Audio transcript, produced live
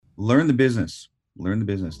learn the business. Learn the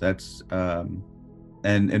business. That's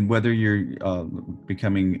and whether you're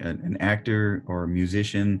becoming an actor or a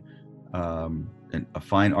musician, a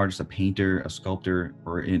fine artist, a painter, a sculptor,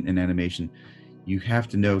 or in animation, you have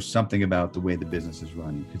to know something about the way the business is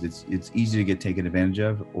run, because it's easy to get taken advantage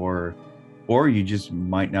of, or you just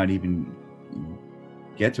might not even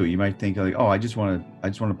get to it. You might think like, oh, I just want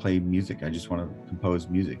to play music. I just want to compose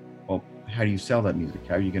music. Well, how do you sell that music?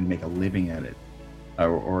 How are you going to make a living at it?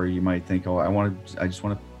 Or you might think, oh, I just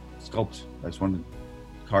want to sculpt. I just want to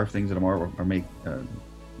carve things that or make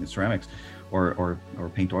ceramics, or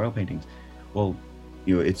paint oil paintings. Well,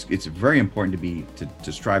 it's very important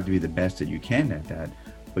to strive to be the best that you can at that,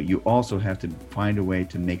 but you also have to find a way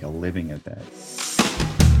to make a living at that.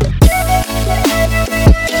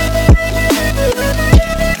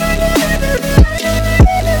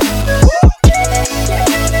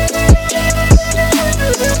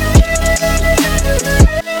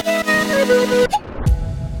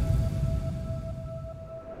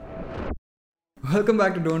 Welcome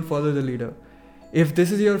back to Don't Follow the Leader. If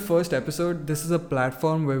this is your first episode, this is a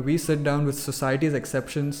platform where we sit down with society's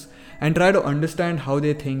exceptions and try to understand how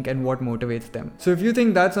they think and what motivates them. So if you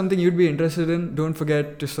think that's something you'd be interested in, don't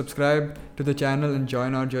forget to subscribe to the channel and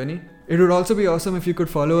join our journey. It would also be awesome if you could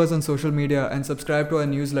follow us on social media and subscribe to our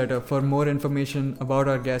newsletter for more information about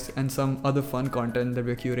our guests and some other fun content that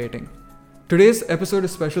we're curating. Today's episode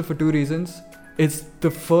is special for two reasons. It's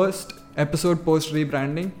the first episode post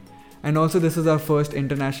rebranding, and also this is our first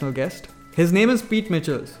international guest. His name is Pete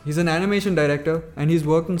Michels. He's an animation director and he's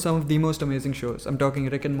worked on some of the most amazing shows. I'm talking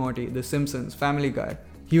Rick and Morty, The Simpsons, Family Guy.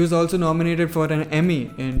 He was also nominated for an Emmy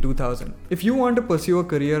in 2000. If you want to pursue a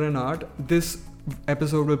career in art, this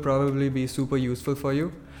episode will probably be super useful for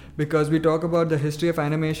you, because we talk about the history of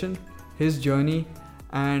animation, his journey,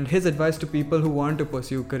 and his advice to people who want to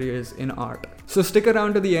pursue careers in art. So stick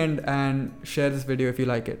around to the end and share this video if you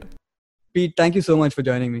like it. Pete, thank you so much for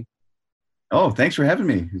joining me. Oh, thanks for having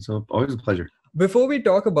me. It's always a pleasure. Before we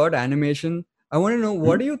talk about animation, I want to know,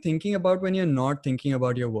 what are you thinking about when you're not thinking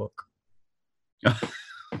about your work?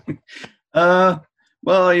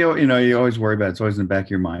 Well, you always worry about it. It's always in the back of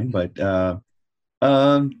your mind. But I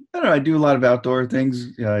don't know. I do a lot of outdoor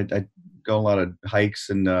things. I go a lot of hikes,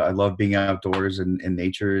 and I love being outdoors and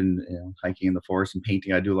nature, and hiking in the forest and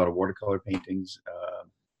painting. I do a lot of watercolor paintings.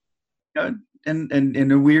 And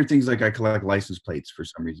the weird things, like I collect license plates for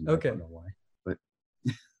some reason. Okay. I don't know why.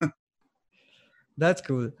 That's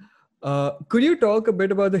cool. Could you talk a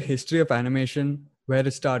bit about the history of animation, where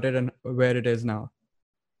it started and where it is now?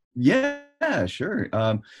 Yeah, sure.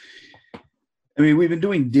 I mean, we've been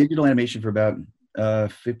doing digital animation for about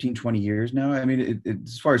 15, 20 years now. I mean,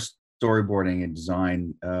 as far as storyboarding and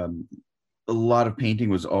design, a lot of painting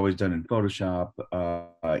was always done in Photoshop,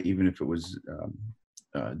 even if it was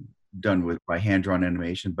done by hand-drawn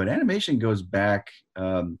animation. But animation goes back,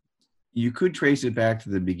 you could trace it back to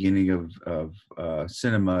the beginning of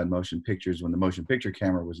cinema and motion pictures, when the motion picture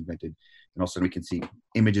camera was invented. And also we can see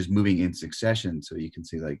images moving in succession. So you can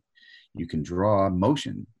see, like, you can draw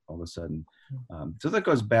motion all of a sudden. So that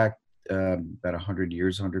goes back about 100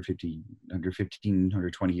 years, 150, 115,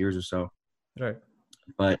 120 years or so. Right.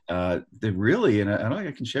 But really, and I know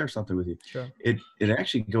I can share something with you. Sure. It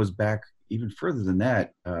actually goes back even further than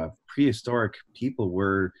that. Prehistoric people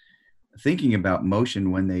were thinking about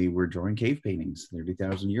motion when they were drawing cave paintings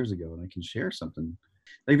 30,000 years ago. And I can share something.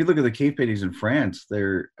 Like, if you look at the cave paintings in France,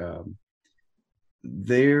 they're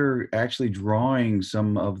actually drawing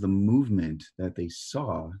some of the movement that they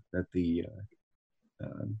saw that the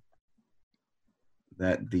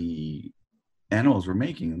animals were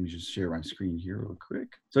making. Let me just share my screen here real quick.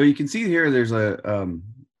 So you can see here, there's a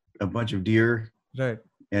bunch of deer. Right.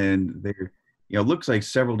 And they're, it looks like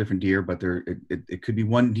several different deer, but it could be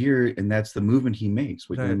one deer, and that's the movement he makes.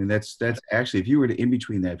 Which, right. I mean, that's actually, if you were to in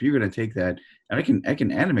between that, if you're going to take that, and I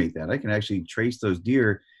can animate that, I can actually trace those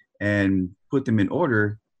deer and put them in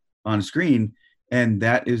order on a screen, and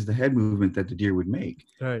that is the head movement that the deer would make.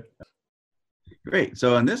 Right. Great.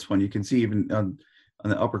 So on this one, you can see even on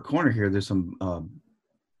the upper corner here, there's some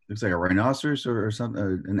looks like a rhinoceros or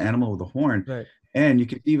something, an animal with a horn. Right. And you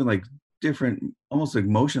can see even like different, almost like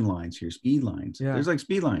motion lines here, speed lines. Yeah. There's like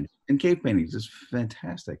speed lines in cave paintings. It's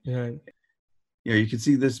fantastic. Right. You can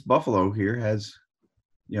see this buffalo here has,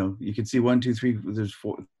 you can see 1, 2, 3. There's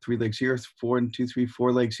 3 legs here, 4, 1, 2, 3,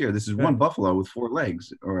 4 legs here. This is one buffalo with 4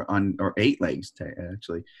 legs, or 8 legs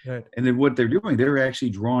actually. Right. And then what they're doing, they're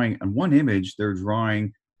actually drawing on one image. They're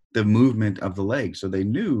drawing the movement of the legs. So they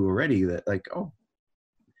knew already that, like, oh,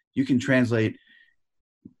 you can translate.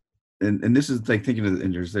 And this is like thinking of,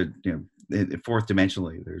 and there's fourth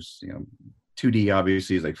dimensionally, there's 2D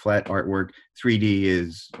obviously is like flat artwork. 3D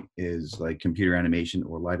is like computer animation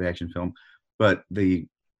or live action film. But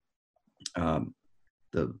um,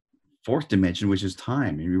 the fourth dimension, which is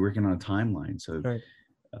time, and you're working on a timeline. So Right.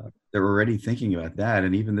 they're already thinking about that.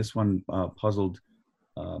 And even this one puzzled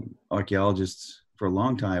archaeologists for a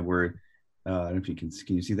long time. Where I don't know if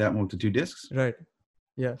can you see that one with the two discs? Right.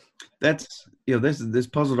 Yes. That's this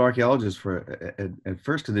puzzled archaeologists for at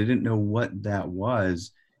first because they didn't know what that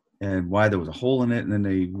was and why there was a hole in it, and then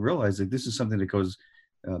they realized that this is something that goes.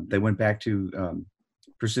 They went back to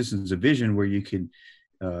persistence of vision, where you could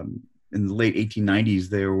in the late 1890s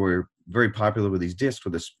they were very popular with these discs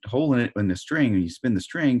with a hole in it in the string, and you spin the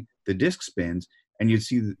string, the disc spins, and you'd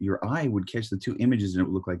see your eye would catch the two images and it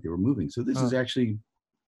would look like they were moving. So this is actually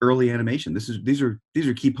early animation. These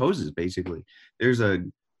are key poses basically. There's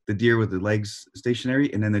the deer with the legs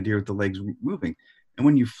stationary, and then the deer with the legs moving. And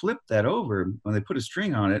when you flip that over, when they put a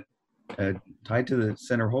string on it, tied to the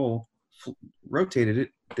center hole, rotated it,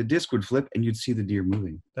 the disc would flip, and you'd see the deer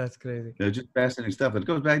moving. That's crazy. Just fascinating stuff. It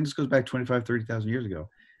goes back 25, 30,000 years ago.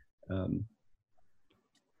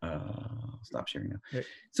 Stop sharing now. Right.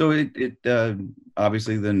 So it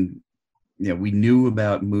obviously then, we knew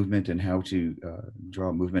about movement and how to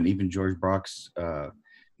draw movement. Even George Brock's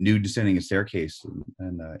Nude Descending a Staircase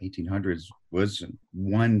in the 1800s was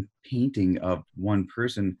one painting of one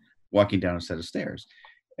person walking down a set of stairs.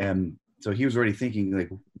 And so he was already thinking like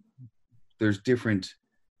there's different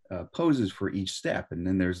poses for each step. And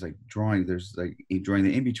then there's drawing the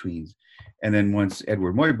in-betweens. And then once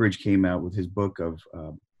Edward Muybridge came out with his book of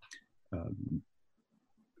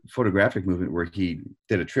photographic movement, where he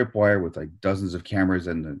did a tripwire with dozens of cameras,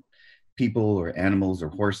 and the people or animals or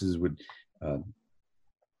horses would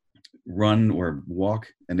run or walk,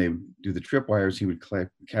 and they would do the tripwires. He would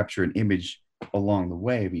capture an image along the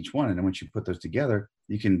way of each one, and then once you put those together,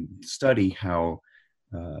 you can study how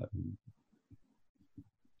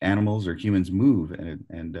animals or humans move,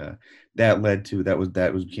 and that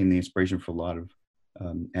became the inspiration for a lot of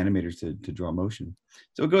animators to draw motion.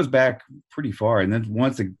 So it goes back pretty far. And then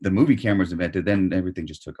once the movie camera was invented, then everything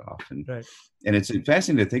just took off. And Right. And it's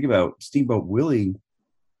fascinating to think about. Steamboat Willie,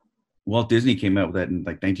 Walt Disney came out with that in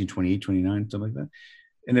 1928, 29, something like that.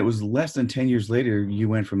 And it was less than 10 years later, you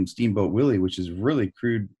went from Steamboat Willie, which is really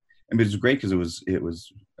crude. I mean, it was great because it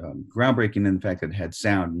was groundbreaking in the fact that it had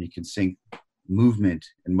sound, and you could sync movement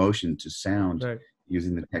and motion to sound, right,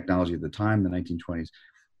 using the technology of the time, the 1920s.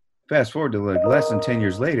 Fast forward to less than 10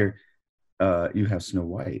 years later, you have Snow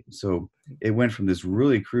White. So it went from this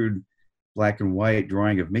really crude black and white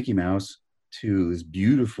drawing of Mickey Mouse to this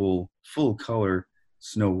beautiful full color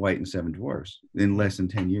Snow White and Seven Dwarfs in less than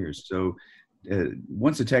 10 years. So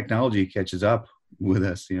once the technology catches up with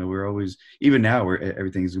us, we're always, even now, where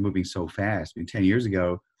everything's moving so fast. I mean, 10 years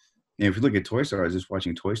ago, if you look at Toy Story, I was just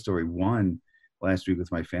watching Toy Story 1 last week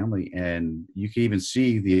with my family, and you can even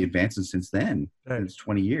see the advances since then. Right. It's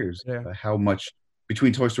 20 years. Yeah. How much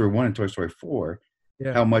between Toy Story 1 and Toy Story 4,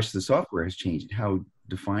 how much the software has changed, how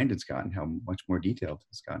defined it's gotten, how much more detailed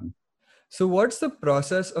it's gotten. So what's the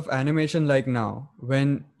process of animation like now?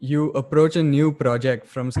 When you approach a new project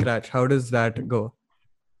from scratch, how does that go?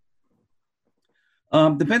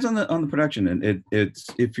 Depends on the production, and it's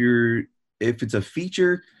if it's a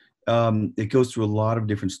feature, it goes through a lot of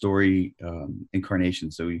different story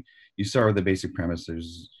incarnations. So you start with the basic premise.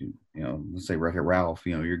 There's, let's say Wreck-It Ralph.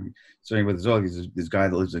 You're starting with this guy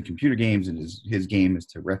that lives in computer games, and his game is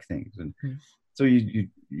to wreck things. And so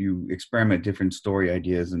you experiment different story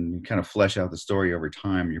ideas, and you kind of flesh out the story over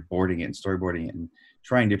time. You're boarding it and storyboarding it and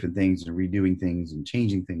trying different things and redoing things and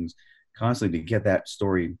changing things constantly to get that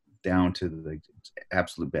story down to the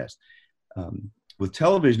absolute best. With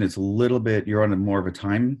television, it's a little bit, you're on more of a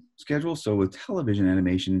time schedule. So with television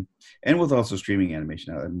animation, and with also streaming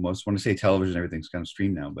animation, I most want to say television, everything's kind of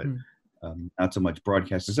streamed now, but not so much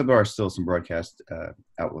broadcast, except there are still some broadcast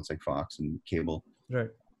outlets like Fox and cable, right,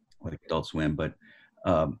 like Adult Swim. But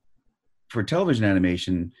for television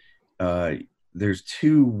animation, there's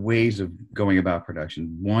two ways of going about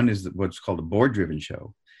production. One is what's called a board-driven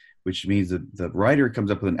show, which means that the writer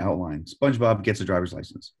comes up with an outline. SpongeBob gets a driver's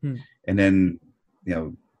license, and then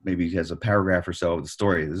maybe he has a paragraph or so of the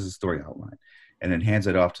story. This is a story outline, and then hands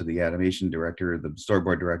it off to the animation director, the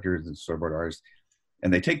storyboard director, the storyboard artist,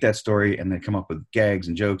 and they take that story and they come up with gags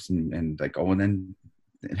and jokes and and then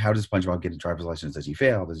how does SpongeBob get a driver's license? Does he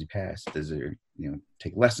fail? Does he pass? Does he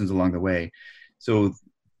take lessons along the way? So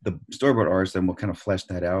the storyboard artist then will kind of flesh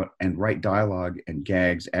that out and write dialogue and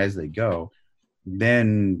gags as they go.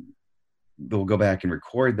 Then they'll go back and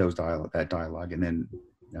record that dialogue and then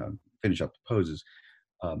finish up the poses.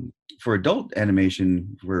 For adult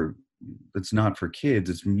animation, where that's not for kids,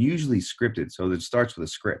 it's usually scripted. So it starts with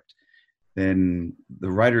a script. Then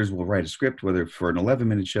the writers will write a script, whether for an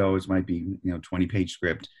 11-minute show, it might be 20-page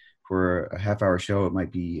script. For a half-hour show, it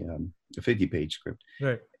might be a 50-page script.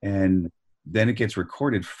 Right. And then it gets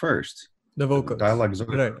recorded first. The vocals. Dialogue is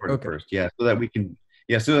always Right. recorded Okay. first. Yeah, so that we can.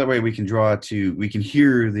 Yeah, so that way we can we can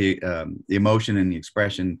hear the emotion and the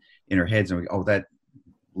expression in our heads, and that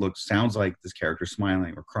sounds like this character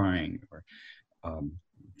smiling or crying or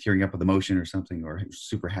tearing up with emotion or something, or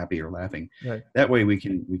super happy or laughing. Right. That way we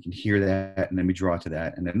can hear that, and then we draw to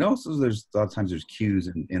that. And then also there's a lot of times there's cues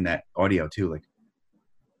in that audio too, like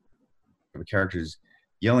if a character's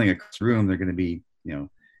yelling across the room, they're going to be,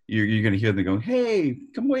 you're going to hear them going, "Hey,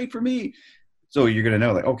 come wait for me." So you're going to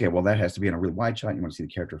know, like, okay, well, that has to be in a really wide shot. You want to see the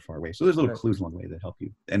character far away. So there's little clues along the way that help you.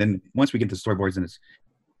 And then once we get the storyboards, and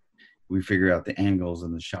we figure out the angles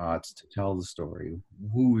and the shots to tell the story.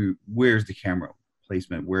 Where's the camera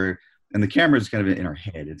placement? And the camera is kind of in our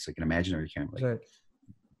head. It's like an imaginary camera. Like,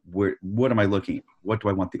 right. What am I looking at? What do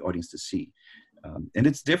I want the audience to see? And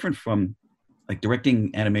it's different from, like, directing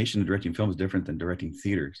animation and directing film is different than directing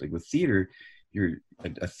theater. It's like with theater, you're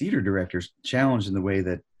a theater director's challenged in the way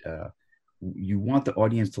that you want the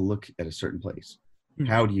audience to look at a certain place.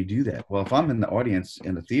 Mm-hmm. How do you do that? Well, if I'm in the audience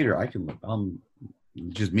in the theater, I'm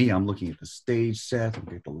just me. I'm looking at the stage set, I'm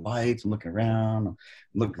looking at the lights, I'm looking around,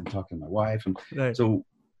 I'm talking to my wife. Right. So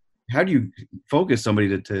how do you focus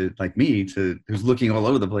somebody to like me, who's looking all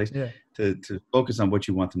over the place, to focus on what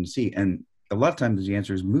you want them to see? And a lot of times the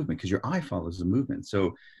answer is movement, because your eye follows the movement.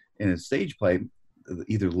 So in a stage play,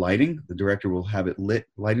 either lighting, the director will have it lit.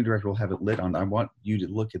 Lighting director will have it lit on. I want you to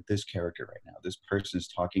look at this character right now. This person is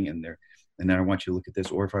talking in there, and then I want you to look at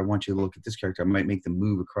this. Or if I want you to look at this character, I might make them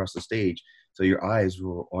move across the stage, so your eyes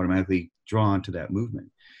will automatically drawn to that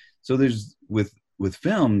movement. So there's with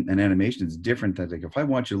film and animation, it's different. That, like, if I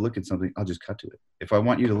want you to look at something, I'll just cut to it. If I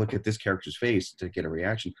want you to look at this character's face to get a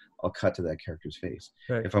reaction, I'll cut to that character's face.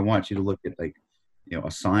 Right. If I want you to look at, like,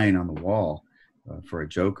 a sign on the wall for a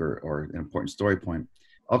joke or an important story point,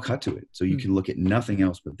 I'll cut to it. So you can look at nothing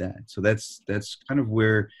else but that. So that's kind of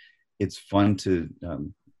where it's fun to,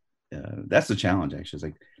 that's the challenge, actually. It's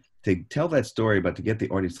like to tell that story, but to get the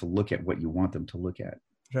audience to look at what you want them to look at.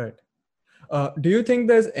 Right. Do you think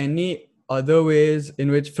there's any other ways in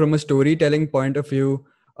which, from a storytelling point of view,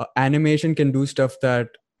 animation can do stuff that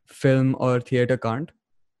film or theater can't?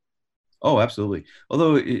 Oh, absolutely.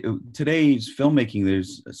 Although today's filmmaking,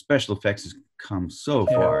 there's special effects has come so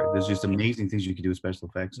far. There's just amazing things you can do with special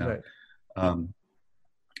effects now. Right.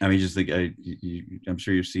 I mean, just like I'm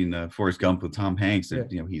sure you've seen Forrest Gump with Tom Hanks.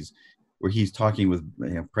 He's talking with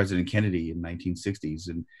President Kennedy in 1960s,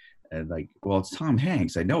 and like, well, it's Tom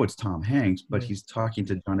Hanks. I know it's Tom Hanks, but he's talking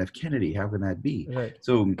to John F. Kennedy. How can that be? Right.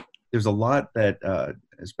 So there's a lot that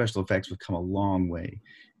special effects have come a long way,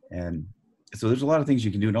 and so there's a lot of things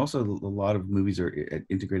you can do, and also a lot of movies are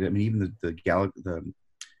integrated. I mean, even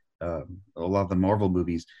a lot of the Marvel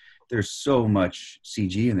movies, there's so much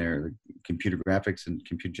CG in there, computer graphics and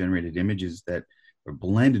computer generated images that are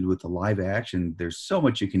blended with the live action. There's so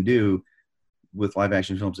much you can do with live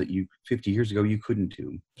action films that 50 years ago you couldn't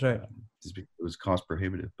do. Right. It was cost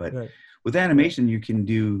prohibitive. But with animation, you can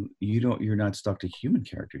do. You're not stuck to human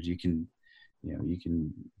characters. You can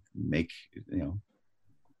make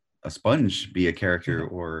a sponge be a character,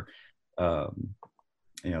 or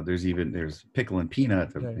there's pickle and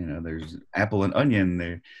peanut, there's apple and onion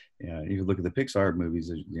there. You can look at the Pixar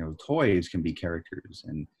movies, toys can be characters,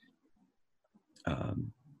 and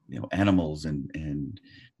animals and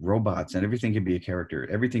robots, and everything can be a character.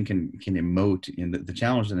 Everything can emote. And the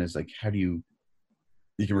challenge then is, like, how do you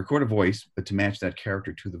can record a voice, but to match that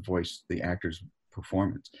character to the voice, the actor's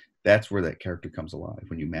performance, that's where that character comes alive,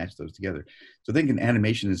 when you match those together. So I think an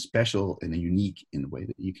animation is special and unique in the way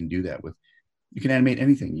that you can do that with. You can animate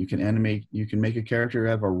anything. You can make a character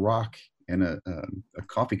have a rock and a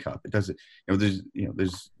coffee cup. It doesn't. There's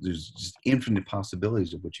just infinite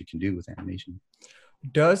possibilities of what you can do with animation.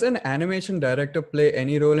 Does an animation director play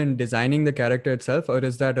any role in designing the character itself, or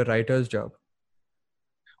is that a writer's job?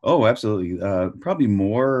 Oh, absolutely. Probably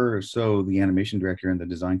more so the animation director and the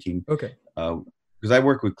design team. Okay. Because I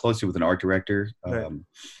work closely with an art director. Right.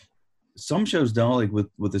 Some shows don't, like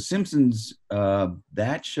with The Simpsons.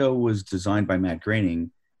 That show was designed by Matt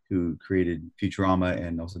Groening, who created Futurama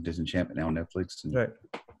and also Disenchantment, now on Netflix. And right.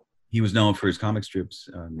 He was known for his comic strips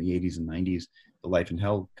in the 80s and 90s, the Life and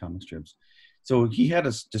Hell comic strips. So he had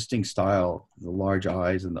a distinct style, the large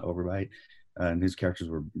eyes and the overbite, and his characters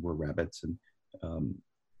were rabbits. And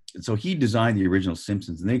so he designed the original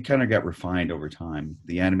Simpsons, and they kind of got refined over time.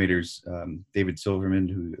 The animators, David Silverman,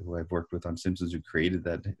 who I've worked with on Simpsons, who created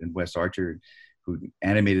that, and Wes Archer, who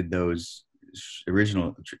animated those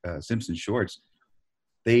original Simpsons shorts,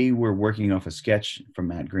 they were working off a sketch from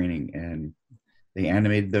Matt Groening, and they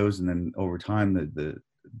animated those, and then over time,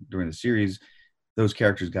 during the series, those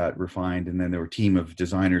characters got refined, and then there were a team of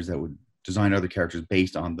designers that would design other characters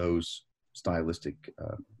based on those stylistic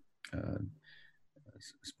uh,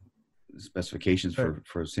 specifications Right.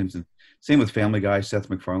 for Simpsons. Same with Family Guy. Seth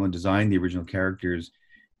MacFarlane designed the original characters.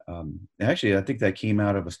 Actually, I think that came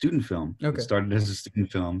out of a student film. Okay. It started as a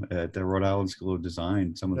student film at the Rhode Island School of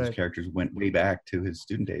Design. Some of those Right. characters went way back to his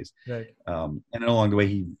student days. Right. And along the way,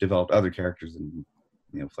 he developed other characters and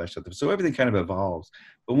fleshed out them. So everything kind of evolves.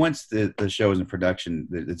 But once the show is in production,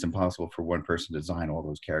 it's impossible for one person to design all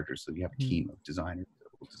those characters. So you have a team of designers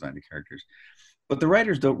that will design the characters. But the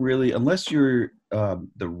writers don't really, unless you're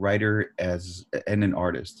the writer and an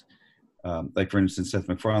artist. Like, for instance, Seth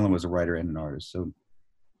MacFarlane was a writer and an artist. So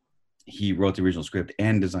he wrote the original script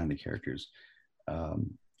and designed the characters. I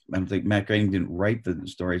don't think Matt Groening didn't write the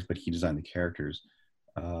stories, but he designed the characters.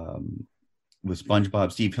 With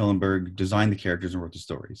SpongeBob, Steve Hillenburg designed the characters and wrote the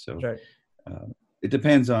stories. So Right. It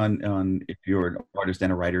depends on if you're an artist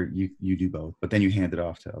and a writer, you do both, but then you hand it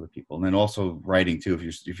off to other people. And then also writing too.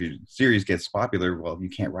 If your series gets popular, well, you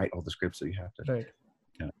can't write all the scripts, so you have to. Right.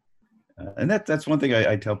 And that's one thing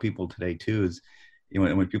I tell people today too is,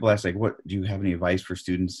 when people ask, like, what do you have any advice for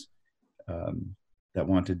students that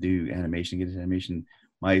want to do animation, get into animation?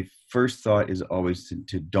 My first thought is always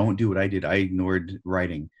to don't do what I did. I ignored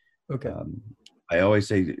writing. Okay. I always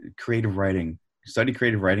say creative writing. Study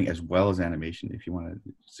creative writing as well as animation if you want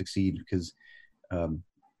to succeed. Because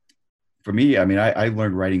for me, I mean, I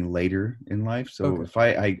learned writing later in life. So if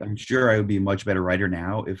I'm sure I would be a much better writer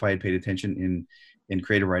now if I had paid attention in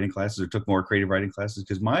creative writing classes or took more creative writing classes.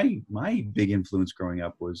 Because my big influence growing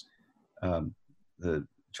up was the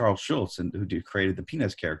Charles Schulz, and who created the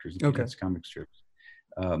Peanuts characters, the Peanuts comic strips.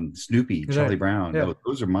 Snoopy, Charlie Brown. Yeah.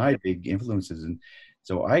 Those are my big influences. And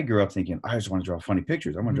so I grew up thinking, I just want to draw funny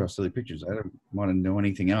pictures. I want to draw silly pictures. I don't want to know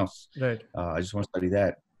anything else. Right. I just want to study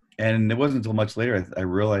that. And it wasn't until much later I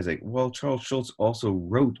realized, like, well, Charles Schulz also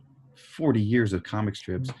wrote 40 years of comic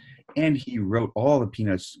strips, and he wrote all the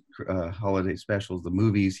Peanuts holiday specials, the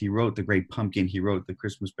movies. He wrote The Great Pumpkin. He wrote the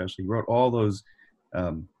Christmas special. He wrote all those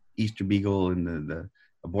Easter Beagle and the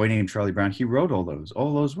A Boy Named Charlie Brown. He wrote all those.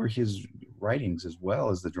 All those were his writings as well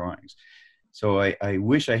as the drawings. So I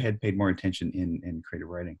wish I had paid more attention in creative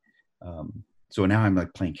writing. So now I'm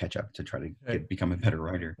like playing catch up to try to become a better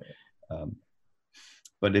writer.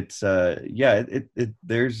 But it's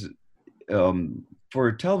there's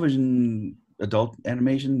for television adult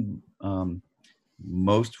animation,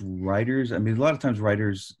 most writers, I mean, a lot of times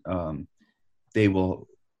writers, they will,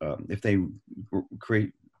 if they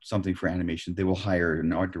create something for animation, they will hire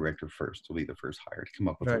an art director first. Will be the first hire to come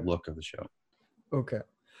up with the look of the show. Okay.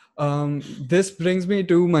 This brings me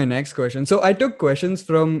to my next question. So I took questions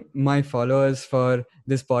from my followers for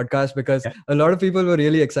this podcast because a lot of people were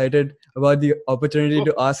really excited about the opportunity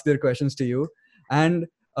to ask their questions to you. And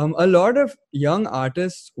a lot of young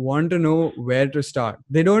artists want to know where to start.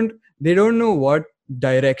 They don't know what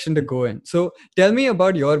direction to go in. So tell me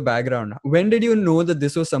about your background. When did you know that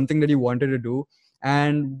this was something that you wanted to do?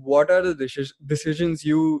 And what are the decisions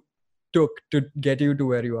you took to get you to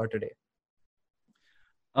where you are today?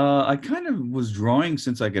 I kind of was drawing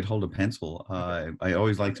since I could hold a pencil. I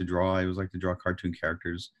always liked to draw. I always liked to draw cartoon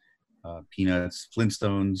characters, Peanuts,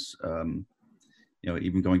 Flintstones,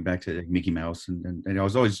 even going back to Mickey Mouse. And I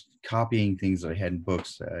was always copying things that I had in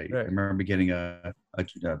books. I remember getting it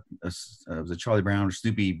was a Charlie Brown or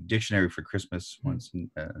Snoopy dictionary for Christmas once.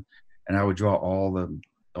 And I would draw all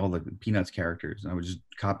the Peanuts characters. And I would just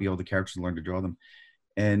copy all the characters and learn to draw them.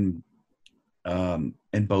 And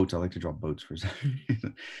boats. I like to draw boats for some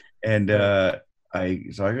reason. And I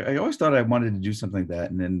always thought I wanted to do something like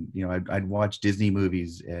that. And then I'd watch Disney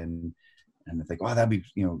movies and I think, wow, that'd be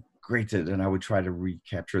great and I would try to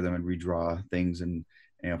recapture them and redraw things and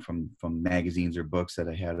from magazines or books that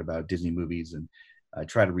I had about Disney movies, and I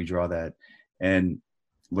try to redraw that and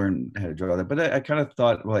learn how to draw that. But I kind of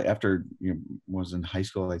thought, well, after was in high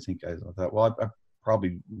school, I think I thought, well, I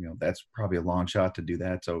probably that's probably a long shot to do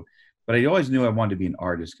that. So. But I always knew I wanted to be an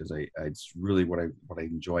artist because it's really what I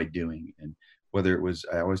enjoyed doing. And whether it was,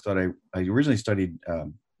 I always thought I originally studied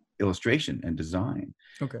illustration and design.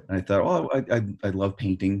 Okay. And I thought, oh, I love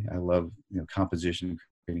painting. I love composition,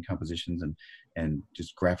 creating compositions and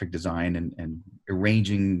just graphic design and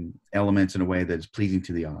arranging elements in a way that is pleasing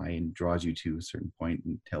to the eye and draws you to a certain point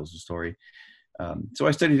and tells a story. So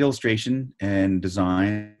I studied illustration and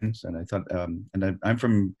designs, and I thought, I'm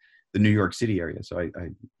from the New York City area, so I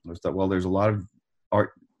was thought, well, there's a lot of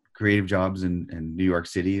art, creative jobs in New York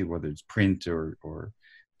City, whether it's print or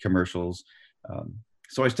commercials. Um,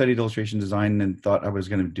 so I studied illustration design and thought I was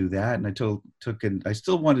going to do that. And I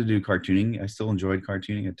still wanted to do cartooning. I still enjoyed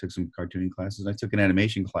cartooning. I took some cartooning classes. I took an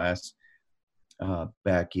animation class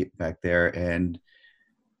back there, and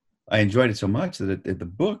I enjoyed it so much that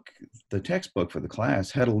the textbook for the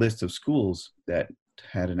class had a list of schools that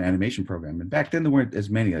had an animation program. And back then there weren't as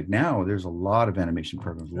many. Like now, there's a lot of animation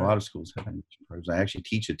programs. A lot of schools have animation programs. I actually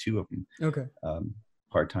teach at two of them. Okay.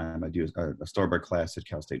 Part-time. I do a storyboard class at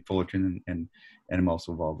Cal State Fullerton, and I'm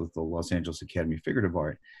also involved with the Los Angeles Academy of Figurative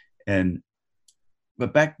Art.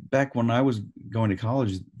 But back when I was going to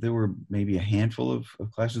college, there were maybe a handful of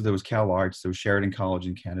classes. There was Cal Arts, there was Sheridan College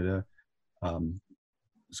in Canada,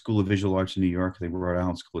 School of Visual Arts in New York, the Rhode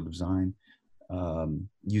Island School of Design.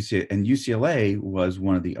 UCLA was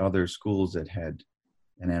one of the other schools that had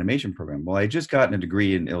an animation program. Well, I had just gotten a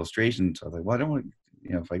degree in illustration, so I was like, well, I don't want,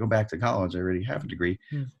 if I go back to college, I already have a degree.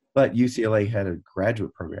 But UCLA had a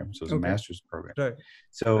graduate program, so it was a master's program. Right.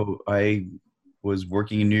 So I was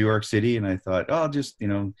working in New York City, and I thought, oh, I'll just,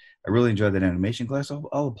 I really enjoyed that animation class.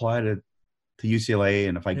 I'll apply to UCLA,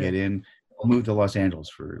 and if I get in, I'll move to Los Angeles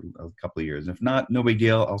for a couple of years. If not, no big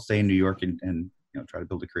deal. I'll stay in New York and try to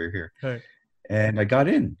build a career here. Right. And I got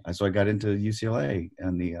in. So I got into UCLA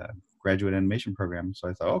and the graduate animation program. So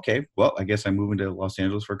I thought, okay, well, I guess I'm moving to Los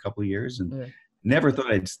Angeles for a couple of years, and never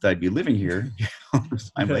thought I'd be living here this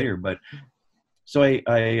time later. But so I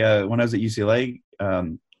when I was at UCLA,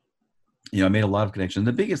 I made a lot of connections.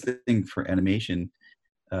 The biggest thing for animation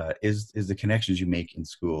is the connections you make in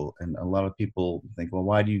school. And a lot of people think, well,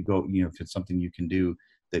 why do you go, if it's something you can do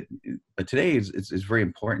but today it's very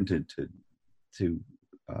important to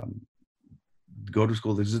go to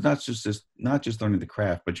school. This is not just learning the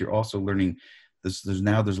craft, but you're also learning this. There's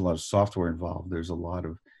a lot of software involved. There's a lot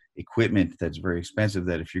of equipment that's very expensive,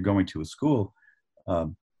 that if you're going to a school,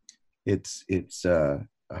 it's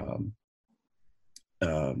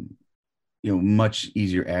much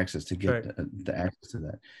easier access to get the access to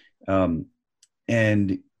that.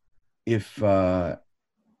 And if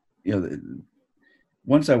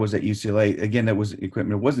once I was at UCLA, again, that was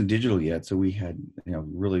equipment. It wasn't digital yet, so we had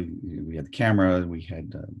we had the camera, we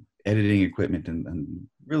had editing equipment, and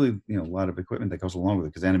really a lot of equipment that goes along with it,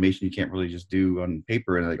 because animation you can't really just do on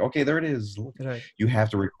paper and like, okay, there it is. You have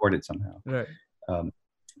to record it somehow. Right.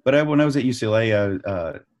 But when I was at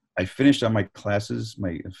UCLA, I finished on my classes.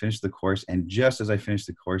 I finished the course, and just as I finished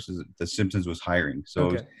the courses, The Simpsons was hiring.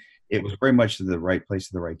 So it was very much the right place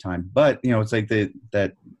at the right time. But it's like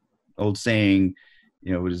that old saying,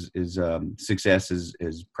 success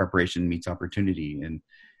is preparation meets opportunity. And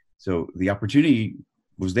so the opportunity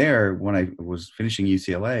was there when I was finishing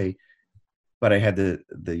UCLA, but I had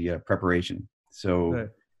the preparation. So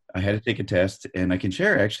I had to take a test, and I can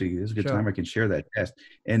share, actually, this is a good time I can share that test.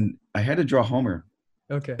 And I had to draw Homer.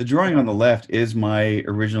 Okay. The drawing on the left is my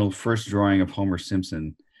original first drawing of Homer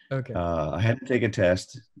Simpson. Okay. I had to take a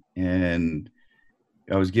test, and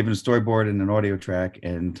I was given a storyboard and an audio track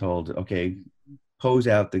and told, okay, pose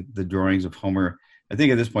out the drawings of Homer. I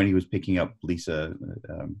think at this point he was picking up Lisa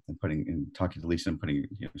and talking to Lisa and putting,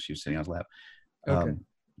 she was sitting on his lap. Okay.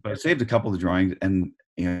 But I saved a couple of drawings, and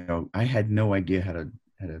I had no idea how to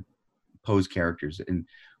pose characters. And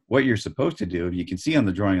what you're supposed to do, you can see on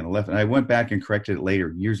the drawing on the left, and I went back and corrected it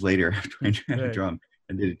later, years later, after I tried to draw them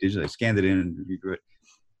and did it digitally. I scanned it in and redrew it.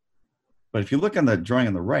 But if you look on the drawing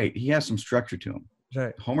on the right, he has some structure to him.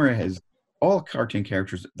 Right. Homer has, all cartoon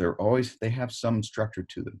characters, they have some structure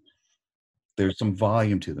to them. There's some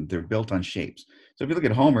volume to them. They're built on shapes. So if you look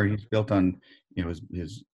at Homer, he's built on,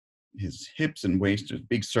 his hips and waist, there's a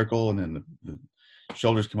big circle, and then the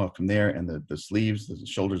shoulders come up from there, and the sleeves, the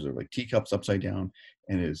shoulders are like teacups upside down,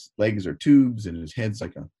 and his legs are tubes, and his head's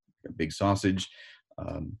like a big sausage.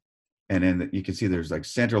 And then you can see there's like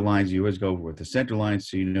center lines. You always go over with the center lines,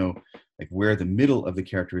 so like where the middle of the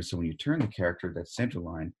character is. So when you turn the character, that center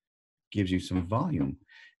line gives you some volume.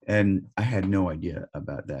 And I had no idea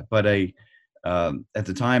about that. But at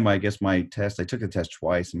the time, I guess I took the test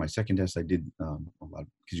twice. And my second test, I did a lot,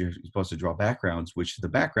 because you're supposed to draw backgrounds, which the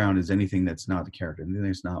background is anything that's not the character, anything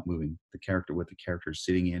that's not moving, the character, what the character is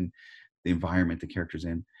sitting in, the environment the character's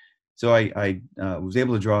in. So I was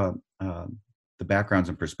able to draw the backgrounds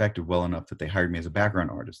in perspective well enough that they hired me as a background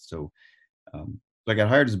artist. So I got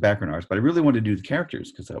hired as a background artist, but I really wanted to do the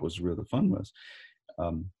characters, because that was where the fun was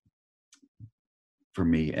for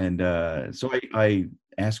me. And so I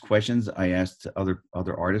ask questions. I asked other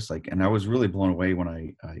artists, like, and I was really blown away when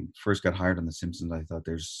I first got hired on The Simpsons. I thought,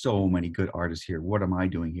 there's so many good artists here. What am I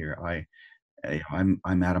doing here?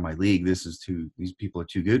 I'm out of my league. These people are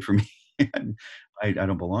too good for me. And I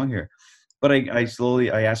don't belong here. But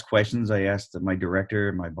I asked questions. I asked my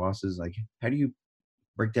director, my bosses, like, how do you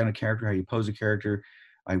break down a character? How you pose a character?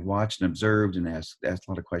 I watched and observed and asked a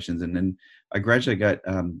lot of questions. And then I gradually got,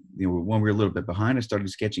 when we were a little bit behind, I started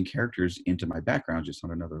sketching characters into my background just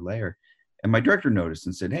on another layer. And my director noticed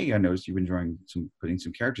and said, hey, I noticed you've been putting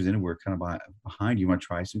some characters in, and we're kind of behind. You want to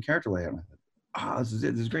try some character layout? And I thought, this is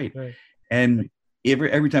it. This is great. Right. And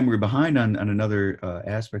every time we were behind on another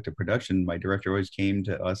aspect of production, my director always came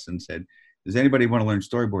to us and said, does anybody want to learn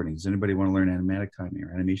storyboarding? Does anybody want to learn animatic timing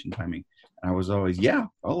or animation timing? And I was always, yeah,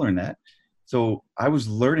 I'll learn that. So I was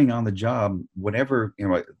learning on the job. Whatever,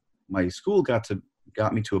 my school got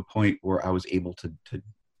me to a point where I was able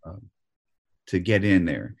to get in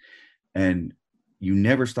there. And you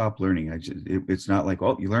never stop learning. It's not like,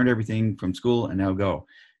 oh, you learned everything from school and now go.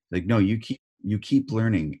 Like, no, you keep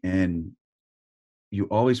learning, and you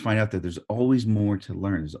always find out that there's always more to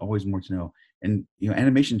learn. There's always more to know. And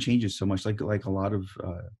animation changes so much, like a lot of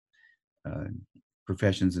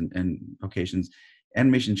professions and vocations.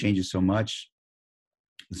 Animation changes so much.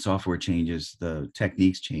 The software changes, the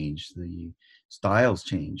techniques change, the styles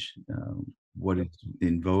change, what is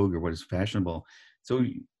in vogue or what is fashionable. So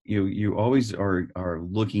you always are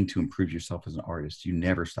looking to improve yourself as an artist. You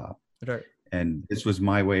never stop. Right. And this was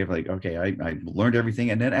my way of like, okay, I learned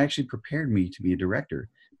everything, and that actually prepared me to be a director,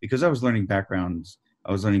 because I was learning backgrounds,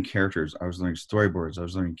 I was learning characters, I was learning storyboards, I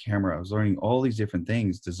was learning camera, I was learning all these different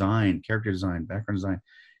things, design, character design, background design.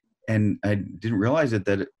 And I didn't realize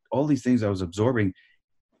that all these things I was absorbing,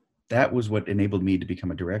 that was what enabled me to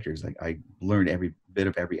become a director. It's like I learned every bit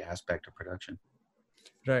of every aspect of production.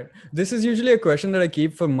 Right. This is usually a question that I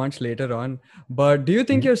keep for much later on, but do you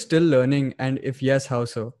think you're still learning? And if yes, how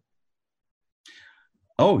so?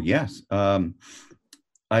 Oh, yes. I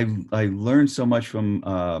learned so much from,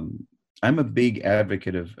 I'm a big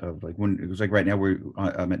advocate of like, when it was like right now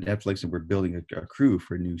I'm at Netflix and we're building a crew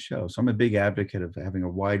for a new show. So I'm a big advocate of having a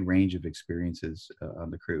wide range of experiences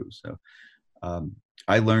on the crew. So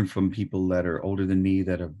I learned from people that are older than me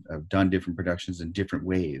that have done different productions in different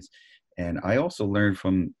ways. And I also learned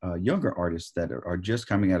from younger artists that are just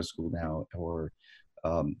coming out of school now, or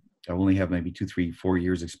I only have maybe 2, 3, 4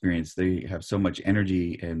 years experience. They have so much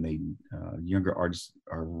energy, and younger artists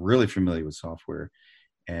are really familiar with software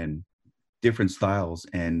and different styles.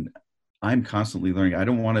 And I'm constantly learning. I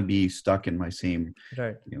don't want to be stuck in my same,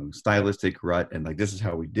 right, stylistic rut. And like, this is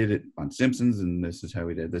how we did it on Simpsons, and this is how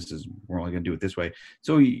we did. We're only going to do it this way.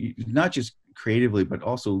 So not just creatively, but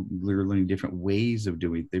also we're learning different ways of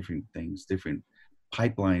doing different things, different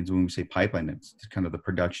pipelines. When we say pipeline, it's kind of the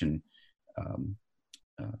production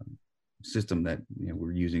system that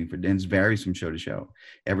we're using and it varies from show to show.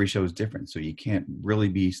 Every show is different, so you can't really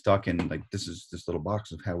be stuck in like, this is this little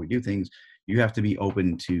box of how we do things. You have to be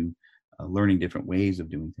open to learning different ways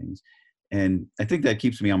of doing things, and I think that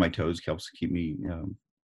keeps me on my toes, helps keep me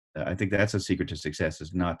I think that's a secret to success,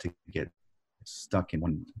 is not to get stuck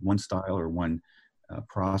in one style or one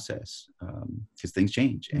process, because things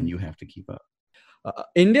change and you have to keep up.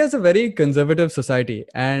 India is a very conservative society,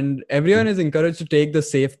 and everyone is encouraged to take the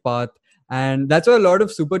safe path. And that's why a lot of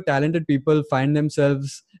super talented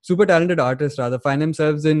artists rather, find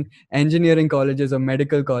themselves in engineering colleges or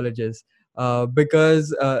medical colleges,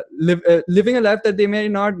 because living a life that they may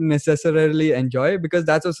not necessarily enjoy, because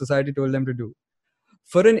that's what society told them to do.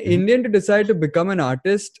 For an Indian to decide to become an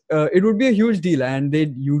artist, it would be a huge deal, and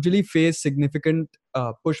they'd usually face significant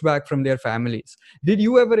pushback from their families. Did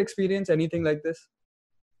you ever experience anything like this?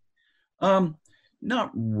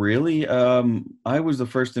 Not really. I was the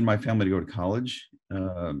first in my family to go to college,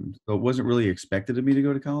 so it wasn't really expected of me to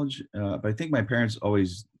go to college. But I think my parents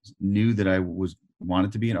always knew that I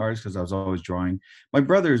wanted to be an artist, because I was always drawing. My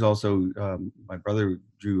brother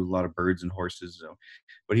drew a lot of birds and horses,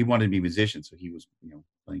 but he wanted to be a musician, so he was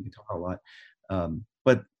playing guitar a lot.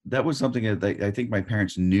 But that was something that I think my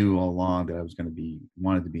parents knew all along, that I was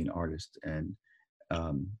wanted to be an artist, and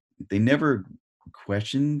they never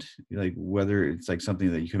questioned like whether it's like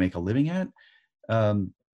something that you can make a living at.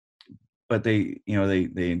 But they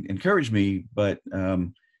encouraged me, but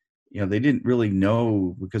they didn't really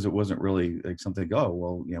know, because it wasn't really like something like, oh,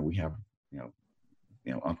 well, we have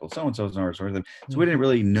Uncle so and so's an artist, so we didn't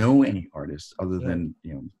really know any artists other than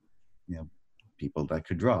people that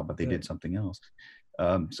could draw, but they did something else.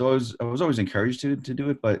 So I was always encouraged to do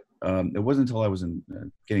it, but it wasn't until I was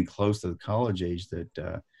getting close to the college age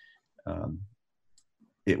that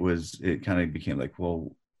it kind of became like,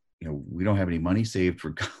 well, we don't have any money saved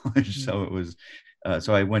for college. So it was,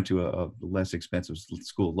 so I went to a less expensive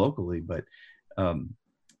school locally, but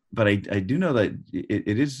I do know that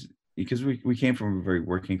it is, because we came from a very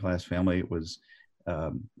working class family. It was,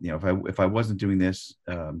 if I wasn't doing this,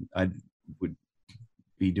 I would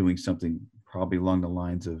be doing something probably along the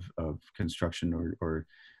lines of construction or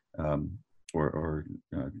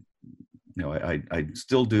I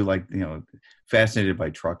still do, like, fascinated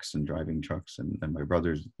by trucks and driving trucks, and my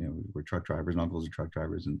brothers, were truck drivers, and uncles are truck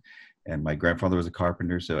drivers, and my grandfather was a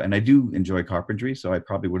carpenter. So, and I do enjoy carpentry. So I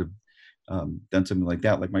probably would have done something like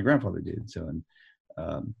that, like my grandfather did. So, and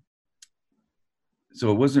so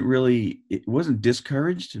it wasn't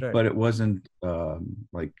discouraged, Right. but it wasn't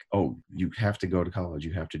like, oh, you have to go to college,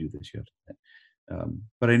 you have to do this, you have to.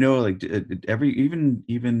 But I know, like, even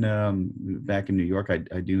back in New York,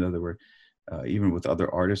 I do know there were, even with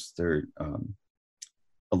other artists, there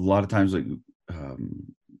a lot of times, like,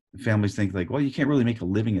 families think like, well, you can't really make a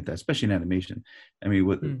living at that, especially in animation. I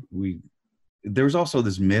mean, there was also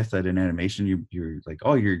this myth that in animation, you're like,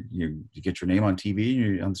 oh, you get your name on TV,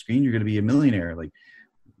 you're on the screen, you're going to be a millionaire. Like,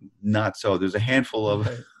 not so. There's a handful of,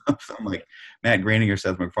 Right. of them, like Matt Groening or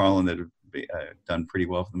Seth MacFarlane, that have done pretty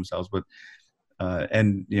well for themselves. But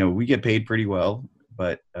and we get paid pretty well,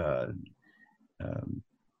 but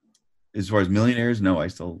as far as millionaires, no, I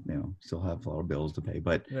still have a lot of bills to pay.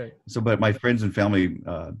 But Right. but my friends and family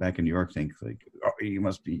back in New York think like, oh,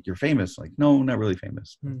 you're famous. Like, no, not really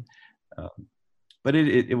famous. But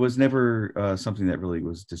it was never something that really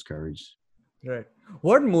was discouraged. Right.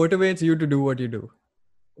 What motivates you to do what you do?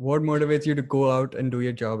 What motivates you to go out and do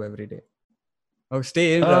your job every day, or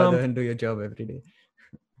stay in rather and do your job every day?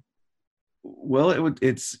 Well,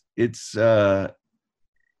 it's I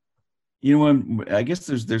guess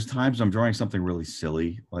there's times I'm drawing something really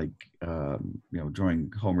silly, like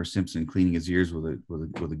drawing Homer Simpson cleaning his ears with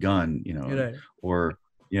a gun, Right. or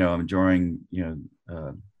I'm drawing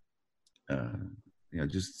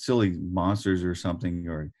just silly monsters or something,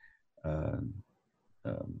 or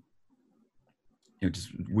just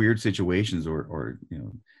weird situations, or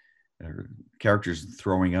characters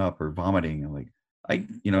throwing up or vomiting. I'm like, I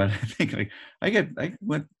think I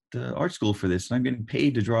went to art school for this, and I'm getting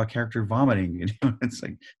paid to draw a character vomiting. It's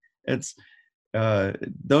like, it's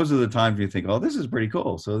those are the times you think, oh, this is pretty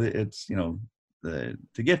cool. So it's to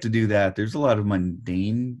get to do that. There's a lot of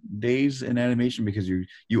mundane days in animation, because you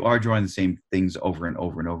are drawing the same things over and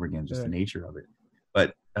over and over again, just the nature of it.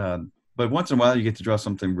 But once in a while, you get to draw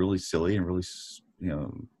something really silly and really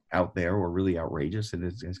out there, or really outrageous, and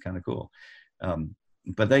it's kind of cool.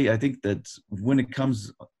 But I think that when it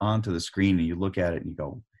comes onto the screen and you look at it and you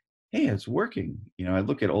go, hey, it's working. I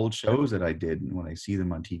look at old shows that I did, and when I see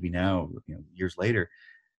them on TV now, years later,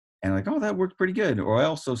 and like, oh, that worked pretty good. Or I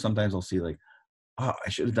also sometimes I'll see like, oh, I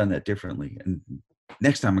should have done that differently, and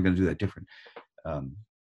next time I'm going to do that different.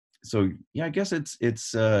 So yeah, I guess it's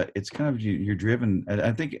kind of, you're driven.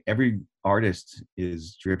 I think every artist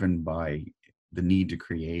is driven by the need to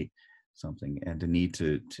create something, and the need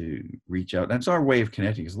to reach out. That's our way of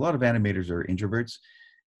connecting, because a lot of animators are introverts,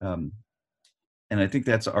 and I think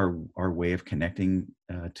that's our way of connecting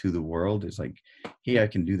to the world. Is like, hey, I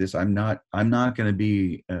can do this. I'm not going to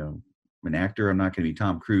be an actor. I'm not going to be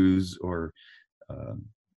Tom Cruise or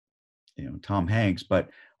Tom Hanks, but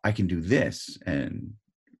I can do this, and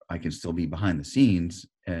I can still be behind the scenes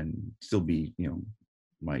and still be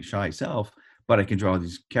my shy self, but I can draw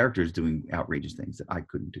these characters doing outrageous things that I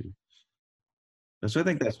couldn't do. So I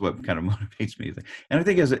think that's what kind of motivates me. And I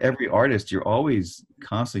think as every artist, you're always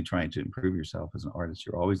constantly trying to improve yourself as an artist.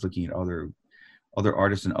 You're always looking at other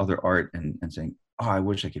artists and other art, and saying, oh, I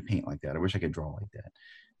wish I could paint like that. I wish I could draw like that.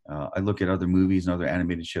 I look at other movies and other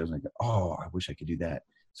animated shows, and I go, oh, I wish I could do that.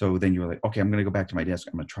 So then you're like, okay, I'm going to go back to my desk.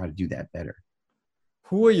 I'm going to try to do that better.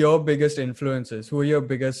 Who are your biggest influences? Who are your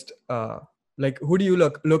biggest, who do you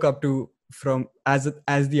look up to from as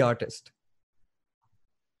the artist?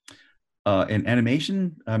 In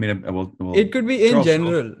animation, I mean, well, it could be in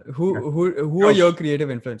general. Who are your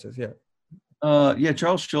creative influences? Yeah,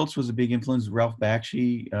 Charles Schulz was a big influence. Ralph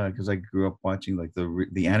Bakshi, because I grew up watching like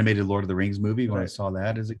the animated Lord of the Rings movie. When I saw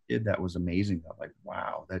that as a kid, that was amazing. I'm like,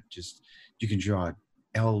 wow, that just, you can draw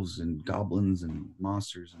elves and goblins and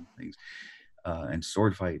monsters and things, and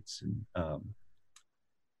sword fights, and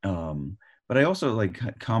but I also, like,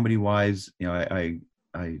 comedy wise, I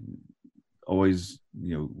always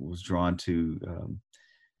was drawn to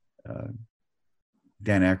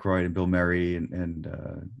Dan Aykroyd and Bill Murray, and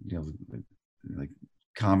like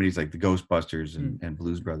comedies like the Ghostbusters and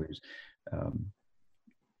Blues Brothers,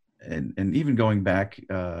 and even going back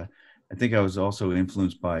I think I was also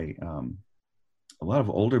influenced by a lot of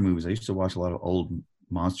older movies. I used to watch a lot of old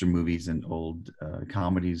monster movies and old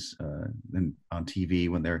comedies and on TV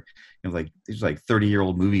when they're, like these like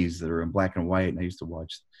 30-year-old movies that are in black and white. And I used to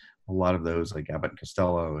watch a lot of those, like Abbott and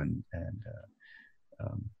Costello um,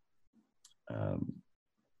 um,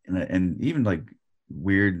 and even like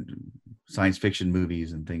weird science fiction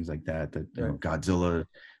movies and things like that. Godzilla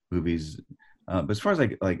movies. But as far as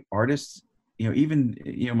like artists, even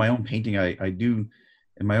my own painting, I do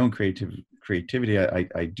in my own creativity.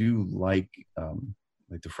 I do like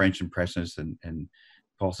the French Impressionists and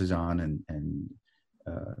Paul Cézanne and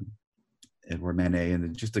Edouard Manet,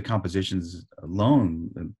 and just the compositions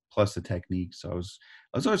alone, plus the technique. So I was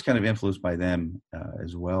always kind of influenced by them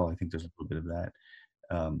as well. I think there's a little bit of that,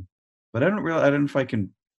 but I don't know if I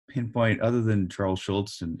can pinpoint, other than Charles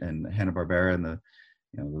Schultz and Hanna-Barbera and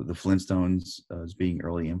the Flintstones as being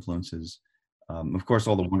early influences. Of course,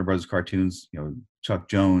 all the Warner Brothers cartoons, Chuck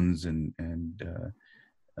Jones and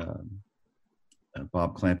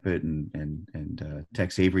Bob Clampett and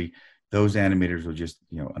Tex Avery. Those animators were just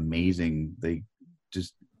amazing. They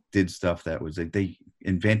just did stuff that was they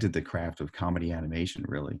invented the craft of comedy animation.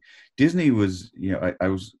 Really, Disney was I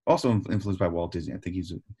was also influenced by Walt Disney. I think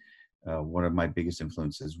he's one of my biggest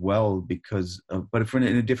influences as well, because but in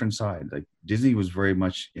a different side. Like Disney was very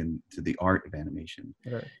much into the art of animation,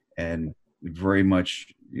 Right. and very much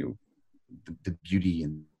the beauty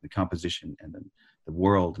and the composition and the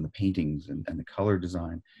world and the paintings and the color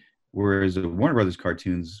design. Whereas the Warner Brothers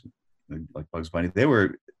cartoons, like Bugs Bunny,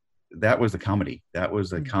 that was the comedy. That was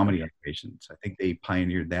the comedy animations. I think they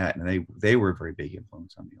pioneered that, and they were a very big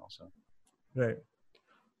influence on me also. Right.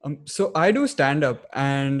 So I do stand up,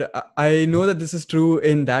 and I know that this is true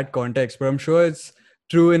in that context, but I'm sure it's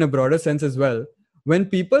true in a broader sense as well. When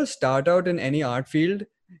people start out in any art field,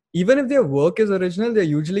 even if their work is original, they're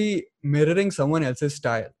usually mirroring someone else's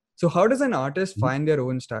style. So how does an artist find their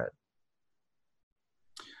own style?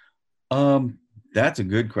 That's a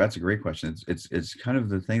great question. It's kind of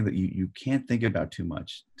the thing that you can't think about too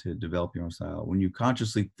much to develop your own style. When you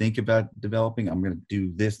consciously think about developing, I'm going to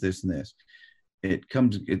do this, and this, it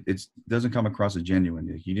doesn't come across as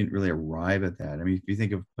genuine. You didn't really arrive at that. I mean, if you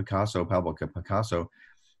think of Pablo Picasso,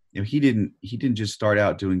 he didn't just start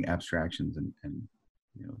out doing abstractions and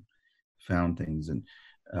found things, and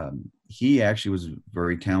he actually was a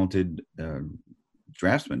very talented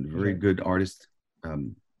draftsman, very good artist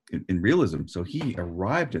in realism. So he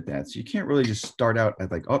arrived at that. So you can't really just start out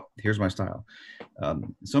at like, oh, here's my style.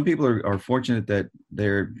 Some people are fortunate that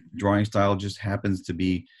their drawing style just happens to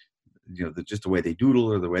be just the way they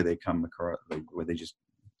doodle, or the way they come across, the way they just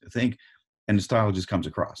think, and the style just comes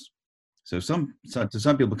across. So to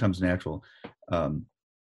some people it comes natural.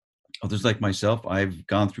 Others, like myself, I've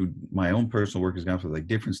gone through my own personal work, has gone through like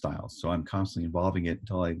different styles. So I'm constantly evolving it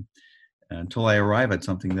until I arrive at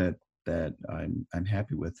something that I'm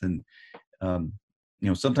happy with. And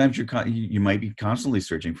sometimes you might be constantly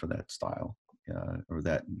searching for that style or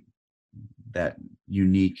that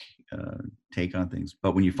unique take on things.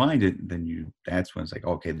 But when you find it, then that's when it's like,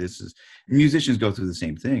 okay, musicians go through the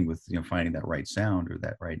same thing with finding that right sound, or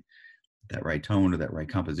that right tone, or that right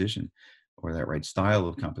composition, or that right style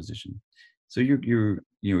of composition. So you're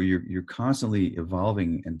constantly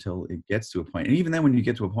evolving until it gets to a point. And even then, when you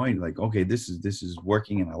get to a point like, okay, this is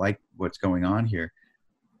working, and I like what's going on here,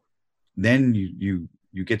 then you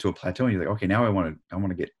get to a plateau, and you're like, okay, now I want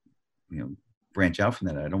to get branch out from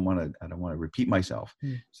that. I don't want to repeat myself.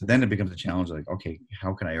 So then it becomes a challenge, like, okay,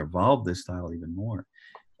 how can I evolve this style even more?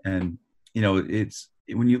 And it's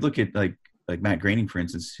when you look at like Matt Groening, for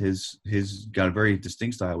instance, his got a very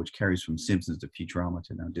distinct style, which carries from Simpsons to Futurama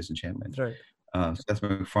to now Disenchantment. Right. Seth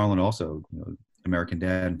MacFarlane also, American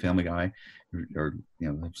Dad and Family Guy, or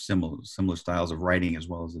have similar styles of writing as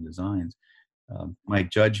well as the designs. Mike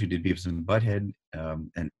Judge, who did Beavis and Butthead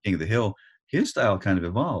and King of the Hill, his style kind of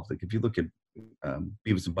evolved. Like if you look at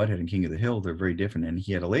Beavis and Butthead and King of the Hill, they're very different. And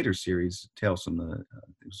he had a later series, Tales from the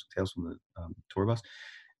Tour Bus,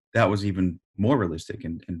 that was even more realistic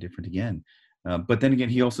and different again. But then again,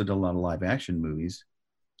 he also did a lot of live action movies,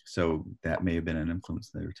 so that may have been an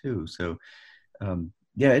influence there too. So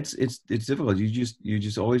it's difficult. You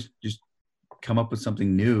just always just come up with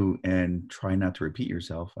something new and try not to repeat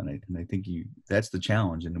yourself. And I think that's the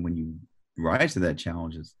challenge. And when you rise to that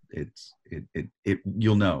challenge,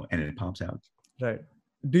 you'll know, and it pops out. Right.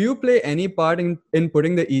 Do you play any part in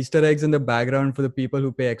putting the Easter eggs in the background for the people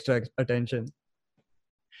who pay extra attention?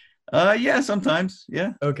 Yeah, sometimes.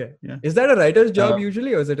 Yeah. Okay. Yeah. Is that a writer's job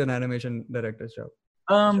usually, or is it an animation director's job?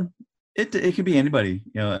 It could be anybody.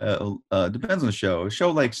 Depends on the show. A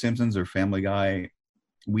show like Simpsons or Family Guy,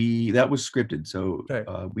 that was scripted, so Right.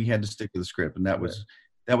 we had to stick to the script, and Right.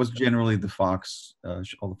 that was generally the Fox,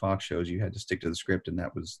 all the Fox shows. You had to stick to the script, and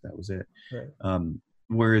that was it. Right.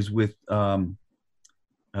 Whereas with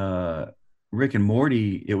uh, Rick and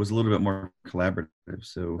Morty, it was a little bit more collaborative.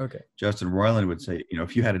 So Okay. Justin Roiland would say,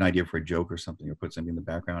 if you had an idea for a joke or something, or put something in the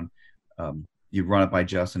background, you'd run it by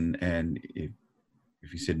Justin, and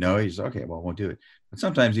if he said no, he's okay, well, I won't do it. But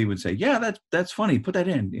sometimes he would say, yeah, that's funny, put that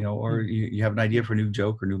in, or you have an idea for a new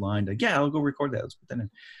joke or new line, like, yeah, I'll go record that, let's put that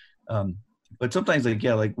in. But sometimes, like,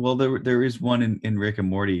 yeah, like, well, there is one in Rick and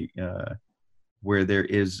Morty where there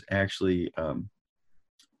is actually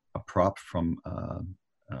a prop from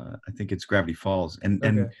I think it's Gravity Falls, and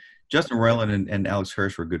Okay. Justin Roiland and Alex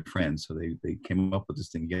Hirsch were good friends, so they came up with this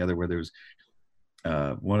thing together where there was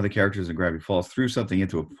one of the characters in Gravity Falls threw something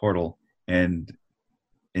into a portal, and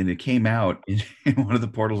it came out in one of the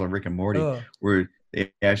portals on Rick and Morty, Oh. where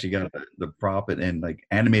they actually got the prop and like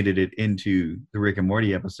animated it into the Rick and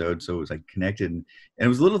Morty episode, so it was like connected, and it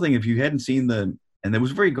was a little thing. If you hadn't seen and it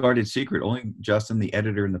was a very guarded secret, only Justin, the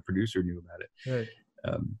editor, and the producer knew about it. Right.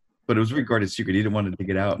 But it was a very guarded secret. He didn't want to dig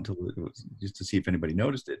it out until it was just to see if anybody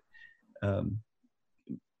noticed it.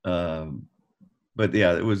 But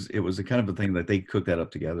yeah, it was a kind of a thing that they cooked that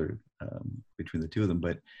up together between the two of them.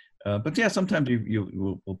 But yeah, sometimes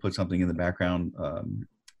we'll put something in the background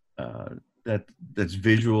that's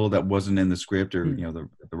visual, that wasn't in the script, or the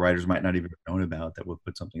writers might not even have known about, that we'll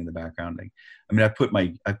put something in the background. Like, I mean, I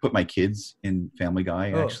put my kids in Family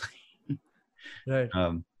Guy, actually. Right.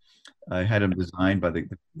 I had them designed by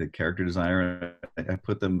the character designer. I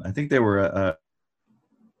put them. I think they were out.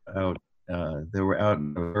 They were out,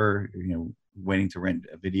 waiting to rent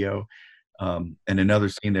a video. And another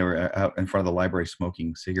scene, they were out in front of the library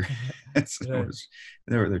smoking cigarettes. Right.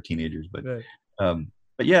 They're teenagers, Right.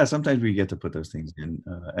 but yeah, sometimes we get to put those things in,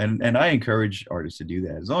 and I encourage artists to do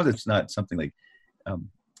that, as long as it's not something like,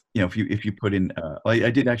 if you put in. I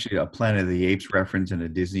did actually a Planet of the Apes reference in a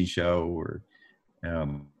Disney show, or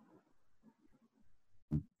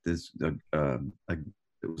this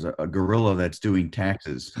it was a gorilla that's doing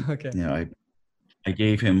taxes. Okay. I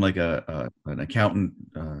gave him like an accountant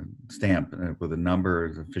stamp with a number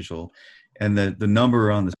as official, and the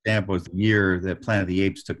number on the stamp was the year that Planet of the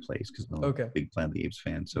Apes took place, because I'm a big Planet of the Apes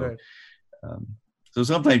fan. So, Right. So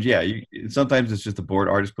sometimes, yeah, sometimes it's just the board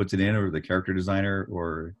artist puts it in, or the character designer,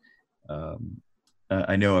 or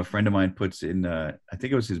I know a friend of mine puts in. I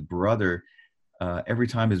think it was his brother. Every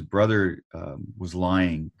time his brother was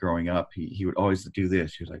lying growing up, he would always do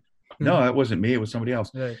this. He was like, "No, that wasn't me. It was somebody else."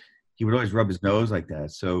 Right. He would always rub his nose like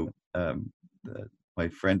that. So my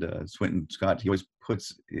friend Swinton Scott, he always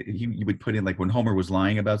he would put in, like, when Homer was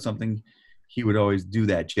lying about something, he would always do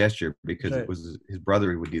that gesture, because Right. it was his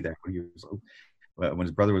brother who would do that when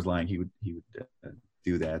his brother was lying. He would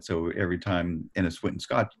do that. So every time in a Swinton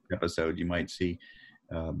Scott episode, you might see.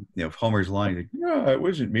 If Homer's lying, like, no, it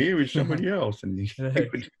wasn't me, it was somebody else, and he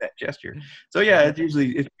Right. would do that gesture. So yeah, it's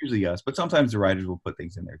usually us, but sometimes the writers will put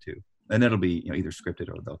things in there too, and it'll be either scripted,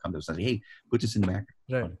 or they'll come to us and say, "Hey, put this in the background."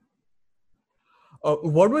 Right.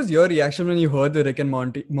 What was your reaction when you heard the Rick and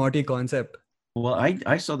Morty concept? Well,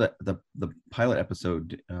 I saw the pilot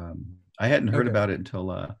episode. I hadn't heard about it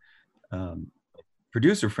until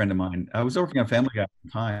producer friend of mine. I was working on Family Guy at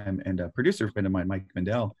the time, and a producer friend of mine, Mike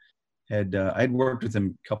Mandel, I'd worked with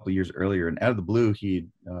him a couple of years earlier, and out of the blue, he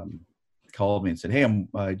called me and said, "Hey,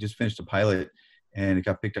 I just finished a pilot, and it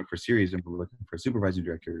got picked up for a series, and we're looking for a supervising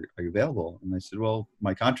director. Are you available?" And I said, "Well,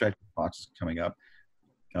 my contract with Fox is coming up.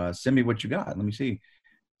 Send me what you got. Let me see."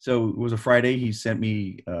 So it was a Friday. He sent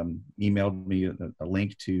me, emailed me a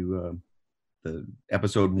link to the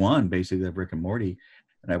episode 1, basically, of Rick and Morty,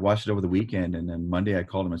 and I watched it over the weekend. And then Monday, I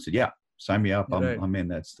called him and said, "Yeah, sign me up. I'm in.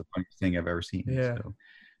 That's the funniest thing I've ever seen." Yeah. So,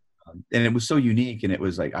 and it was so unique, and it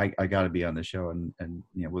was like, I got to be on the show, and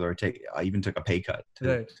whether I even took a pay cut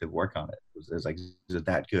to work on it. It was like, is it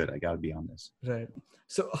that good? I got to be on this. Right.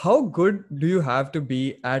 So how good do you have to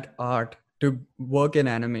be at art to work in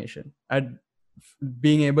animation, at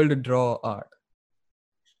being able to draw art?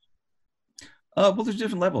 Well, there's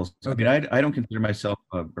different levels. Okay. I mean, I don't consider myself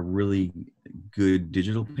a really good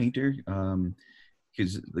digital painter,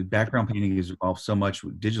 because the background painting is involved so much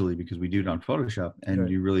digitally, because we do it on Photoshop, and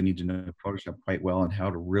you really need to know Photoshop quite well and how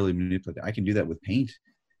to really manipulate it. I can do that with paint,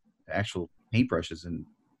 actual paintbrushes and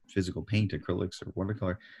physical paint, acrylics or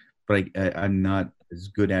watercolor, but I'm not as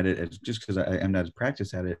good at it as, just because I'm not as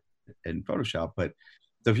practiced at it in Photoshop. But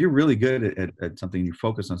so if you're really good at something, you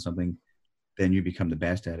focus on something, then you become the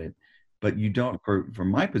best at it. But you don't, for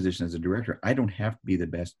my position as a director, I don't have to be the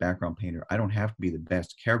best background painter. I don't have to be the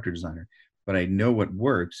best character designer, but I know what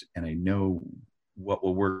works, and I know what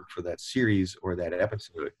will work for that series or that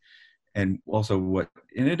episode. And also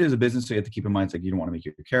and it is a business, so you have to keep in mind, it's like, you don't want to make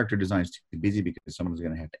your character designs too busy because someone's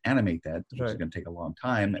going to have to animate that, which is going to take a long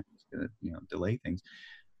time, and it's going to, delay things.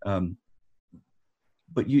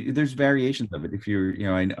 But there's variations of it. If you're,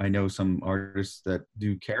 I know some artists that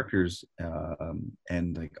do characters,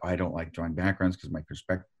 and like, I don't like drawing backgrounds because my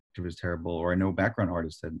perspective is terrible. Or I know background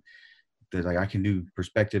artists that like, I can do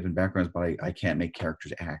perspective and backgrounds, but I can't make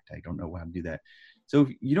characters act. I don't know how to do that. So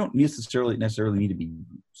you don't necessarily need to be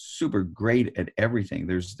super great at everything.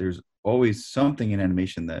 There's always something in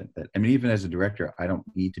animation that I mean, even as a director, I don't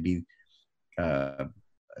need to be.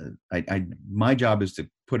 My job is to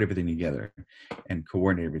put everything together and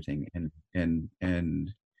coordinate everything,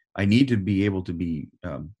 and I need to be able to be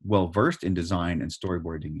well versed in design and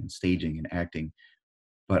storyboarding and staging and acting,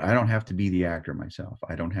 but I don't have to be the actor myself.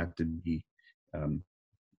 I don't have to be,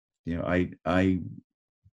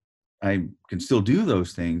 I can still do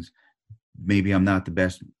those things. Maybe I'm not the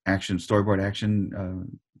best storyboard action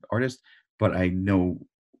artist, but I know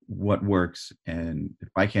what works, and if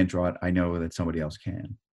I can't draw it, I know that somebody else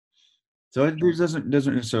can. So it doesn't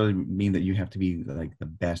necessarily mean that you have to be like the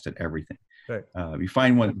best at everything. Right. You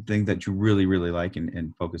find one thing that you really, really like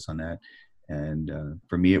and focus on that. And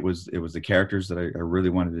for me, it was the characters that I really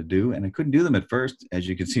wanted to do, and I couldn't do them at first, as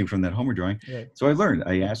you can see from that Homer drawing. Right. So I learned.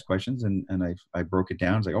 I asked questions, and I broke it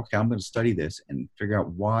down. I was like, okay, I'm going to study this and figure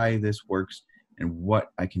out why this works and what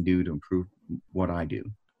I can do to improve what I do.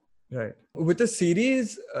 Right. With a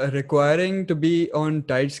series requiring to be on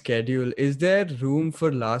tight schedule, is there room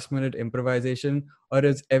for last minute improvisation, or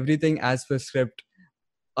is everything as per script?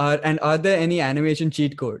 And are there any animation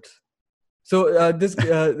cheat codes? So this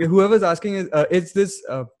whoever's asking is it's this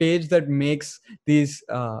page that makes these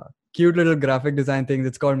cute little graphic design things.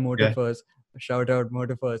 It's called Motifers. Yeah. Shout out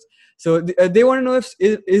Motifers. So they want to know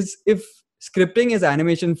if scripting is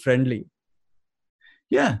animation friendly.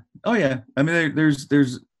 Yeah. Oh yeah. I mean, there's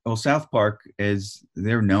South Park,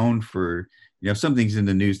 they're known for, something's in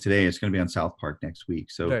the news today. It's going to be on South Park next week.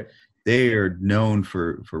 So right. They are known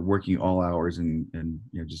for working all hours and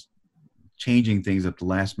just changing things at the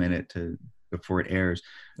last minute before it airs.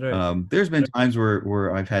 Right. There's been times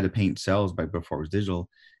where I've had to paint cells before it was digital.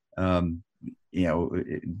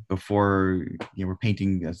 Before we're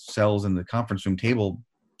painting cells in the conference room table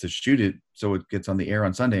to shoot it so it gets on the air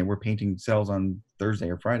on Sunday, and we're painting cells on Thursday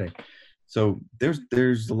or Friday. So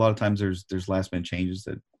there's a lot of times there's last minute changes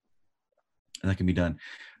that can be done.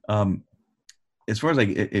 As far as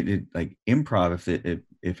like like improv,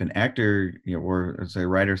 if an actor or say a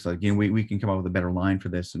writer is like, we can come up with a better line for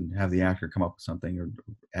this and have the actor come up with something or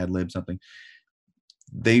ad lib something,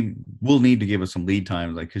 they will need to give us some lead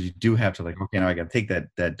time, like, because you do have to, like, okay, now I got to take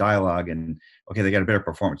that dialogue and okay, they got a better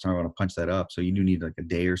performance, now I want to punch that up. So you do need like a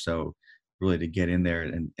day or so really to get in there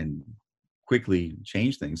and quickly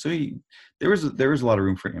change things. So there is a lot of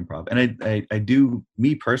room for improv, and I do,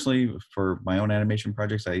 me personally, for my own animation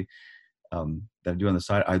projects, that I do on the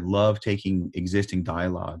side, I love taking existing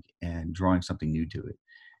dialogue and drawing something new to it.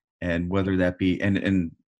 And whether that be,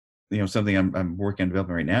 and something I'm working on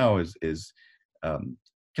developing right now is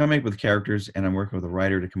coming up with characters, and I'm working with a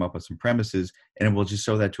writer to come up with some premises, and we'll just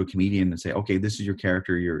show that to a comedian and say, okay, this is your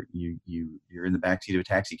character. You're in the backseat of a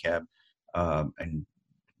taxi cab, and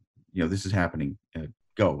this is happening.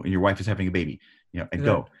 Go, and your wife is having a baby. And right.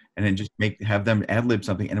 Go, and then just have them ad lib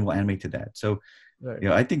something, and we'll animate to that. So.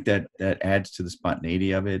 Right. I think that adds to the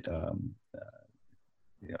spontaneity of it.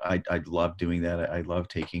 I love doing that. I love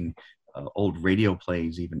taking old radio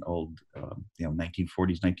plays, even old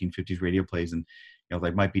 1940s, 1950s radio plays, and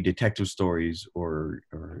like might be detective stories or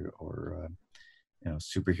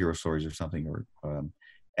superhero stories or something, or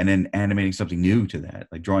and then animating something new to that,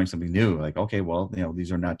 like drawing something new. Like, okay, well,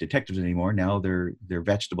 these are not detectives anymore. Now they're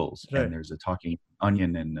vegetables, right. And there's a talking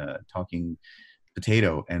onion and talking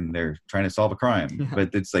potato, and they're trying to solve a crime. Yeah.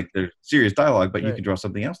 But it's like there's serious dialogue, but right. You can draw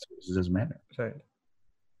something else. It doesn't matter.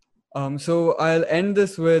 Right. So I'll end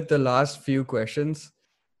this with the last few questions.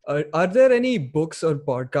 Are there any books or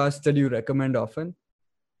podcasts that you recommend often?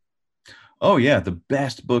 Oh yeah, the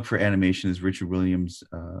best book for animation is Richard Williams'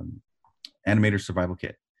 Animator Survival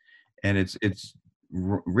Kit, and it's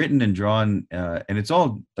written and drawn, and it's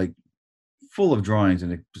all like full of drawings,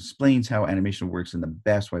 and it explains how animation works in the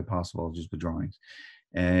best way possible, just with drawings.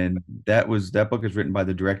 And that book is written by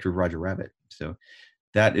the director of Roger Rabbit. So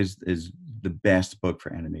that is the best book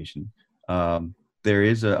for animation. There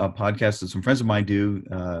is a podcast that some friends of mine do.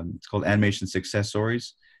 It's called Animation Success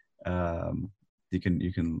Stories. You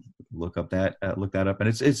can look that up, and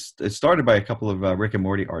it's started by a couple of Rick and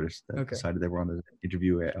Morty artists that decided they were on the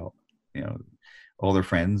interview, all their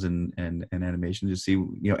friends and animation, just see,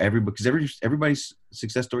 everybody, because everybody's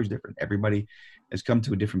success story is different. Everybody has come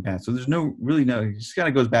to a different path. So there's it just kind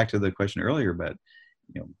of goes back to the question earlier about,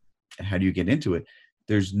 how do you get into it?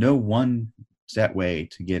 There's no one set way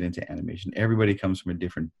to get into animation. Everybody comes from a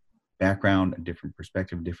different background, a different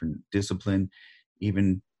perspective, different discipline,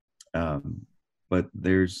 even. But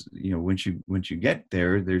there's, once you get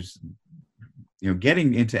there, there's,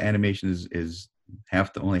 getting into animation is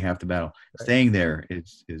only half the battle. Right. Staying there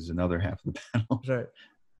is another half of the battle. Right.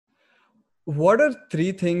 What are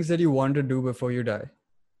 3 things that you want to do before you die?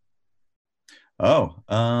 Oh,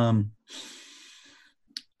 well,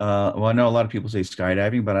 I know a lot of people say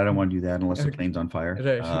skydiving, but I don't want to do that unless the plane's on fire.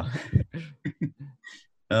 Right.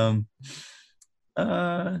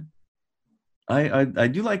 I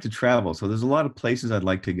do like to travel, so there's a lot of places I'd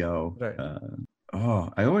like to go. Right.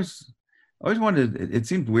 I always wanted. It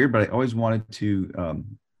seemed weird, but I always wanted to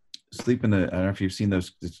sleep in I don't know if you've seen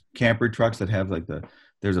those camper trucks that have like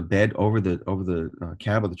there's a bed over the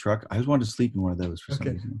cab of the truck. I always wanted to sleep in one of those for some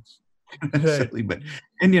reason. Right. Silly, but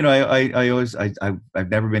I've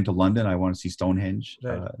never been to London. I want to see Stonehenge.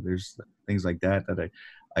 Right. There's things like that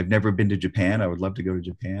I've never been to Japan. I would love to go to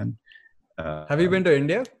Japan. Have you been to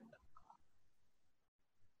India?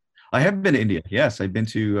 I have been to India. Yes, I've been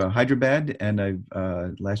to Hyderabad, and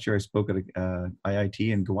last year I spoke at IIT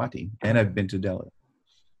in Guwahati, and I've been to Delhi.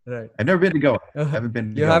 Right. I've never been to Goa. I haven't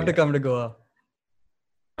been. You have to come to Goa.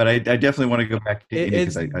 But I definitely want to go back to India.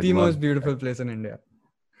 It's the most beautiful place in India.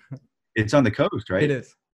 It's on the coast, right? It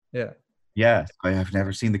is. Yeah. Yes, I have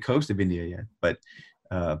never seen the coast of India yet, but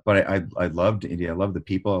I loved India. I love the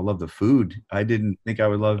people. I love the food. I didn't think I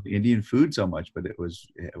would love Indian food so much, but it was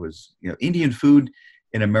Indian food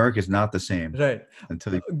in America is not the same, right?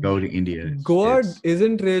 Until you go to India. Goa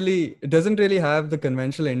doesn't really have the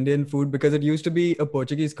conventional Indian food because it used to be a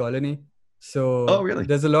Portuguese colony. So really?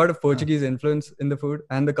 There's a lot of Portuguese influence in the food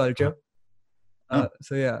and the culture.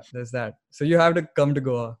 So yeah, there's that. So you have to come to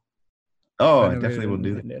Goa. Oh, I definitely will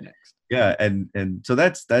do that next. Yeah, and so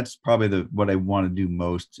that's probably what I want to do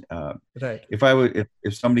most. Right.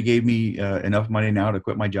 If somebody gave me enough money now to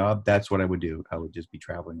quit my job, that's what I would do. I would just be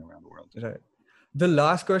traveling around the world. Right. The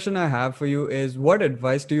last question I have for you is, what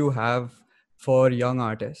advice do you have for young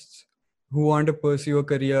artists who want to pursue a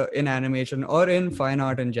career in animation or in fine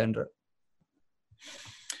art in general?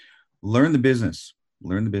 Learn the business.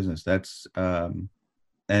 That's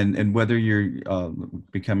and whether you're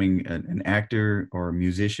becoming an actor or a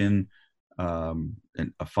musician, a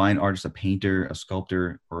fine artist, a painter, a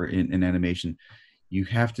sculptor, or in animation, you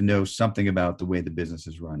have to know something about the way the business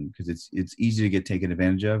is run, because it's easy to get taken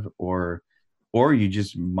advantage of, or you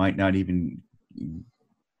just might not even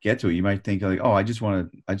get to it. You might think like, oh, I just want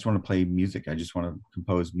to play music. I just want to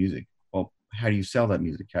compose music. Well, how do you sell that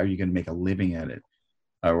music? How are you going to make a living at it?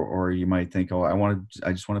 Or you might think, oh,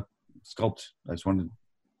 I just want to sculpt. I just want to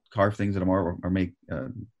carve things at a marble, or make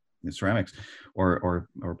ceramics, or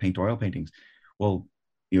paint oil paintings. Well,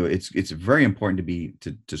 it's very important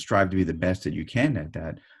to strive to be the best that you can at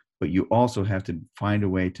that, but you also have to find a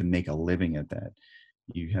way to make a living at that.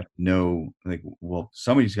 You have to know, like, well,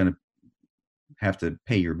 somebody's going to have to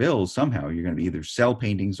pay your bills somehow. You're going to either sell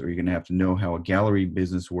paintings, or you're going to have to know how a gallery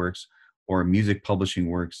business works, or music publishing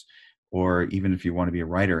works, or even if you want to be a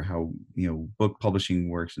writer, how book publishing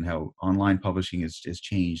works and how online publishing has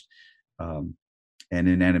changed. And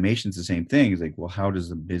in animation, it's the same thing. It's like, well, how does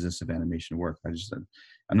the business of animation work?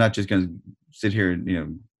 I'm not just going to sit here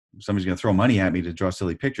and somebody's going to throw money at me to draw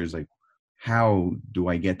silly pictures. Like, how do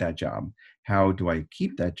I get that job? How do I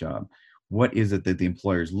keep that job? What is it that the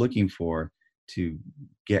employer is looking for to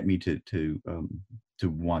get me to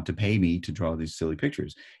want to pay me to draw these silly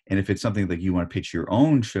pictures? And if it's something like you want to pitch your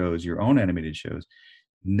own shows, your own animated shows,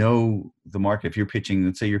 know the market. If you're pitching,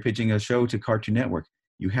 let's say you're pitching a show to Cartoon Network,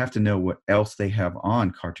 you have to know what else they have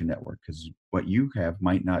on Cartoon Network, because what you have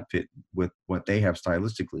might not fit with what they have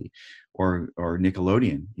stylistically, or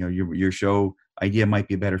Nickelodeon. Your show idea might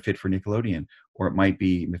be a better fit for Nickelodeon, or it might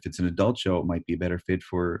be, if it's an adult show, it might be a better fit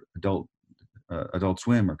for Adult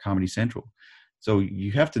Swim or Comedy Central. So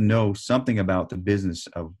you have to know something about the business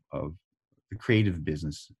of the creative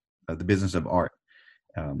business, the business of art.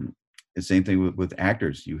 The same thing with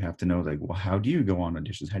actors. You have to know, like, well, how do you go on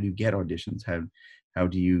auditions? How do you get auditions? How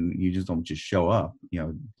do you just don't just show up?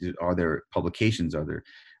 Are there publications? Are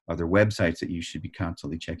there websites that you should be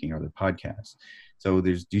constantly checking? Are there podcasts? So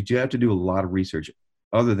you have to do a lot of research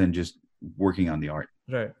other than just working on the art.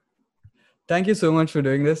 Right. Thank you so much for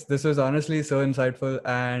doing this. This was honestly so insightful,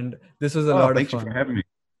 and this was a lot of fun. Thank you for having me.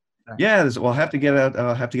 Thanks. Yeah, we'll have to get out.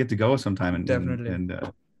 I'll have to get to Goa sometime and definitely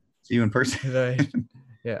and see you in person. Right.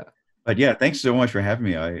 Yeah. But yeah, thanks so much for having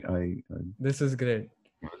me. This is great.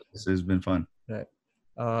 This has been fun. Right.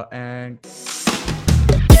 And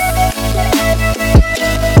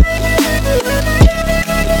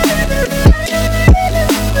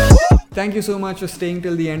thank you so much for staying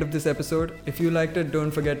till the end of this episode. If you liked it,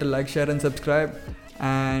 don't forget to like, share, and subscribe,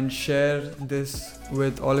 and share this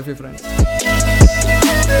with all of your friends.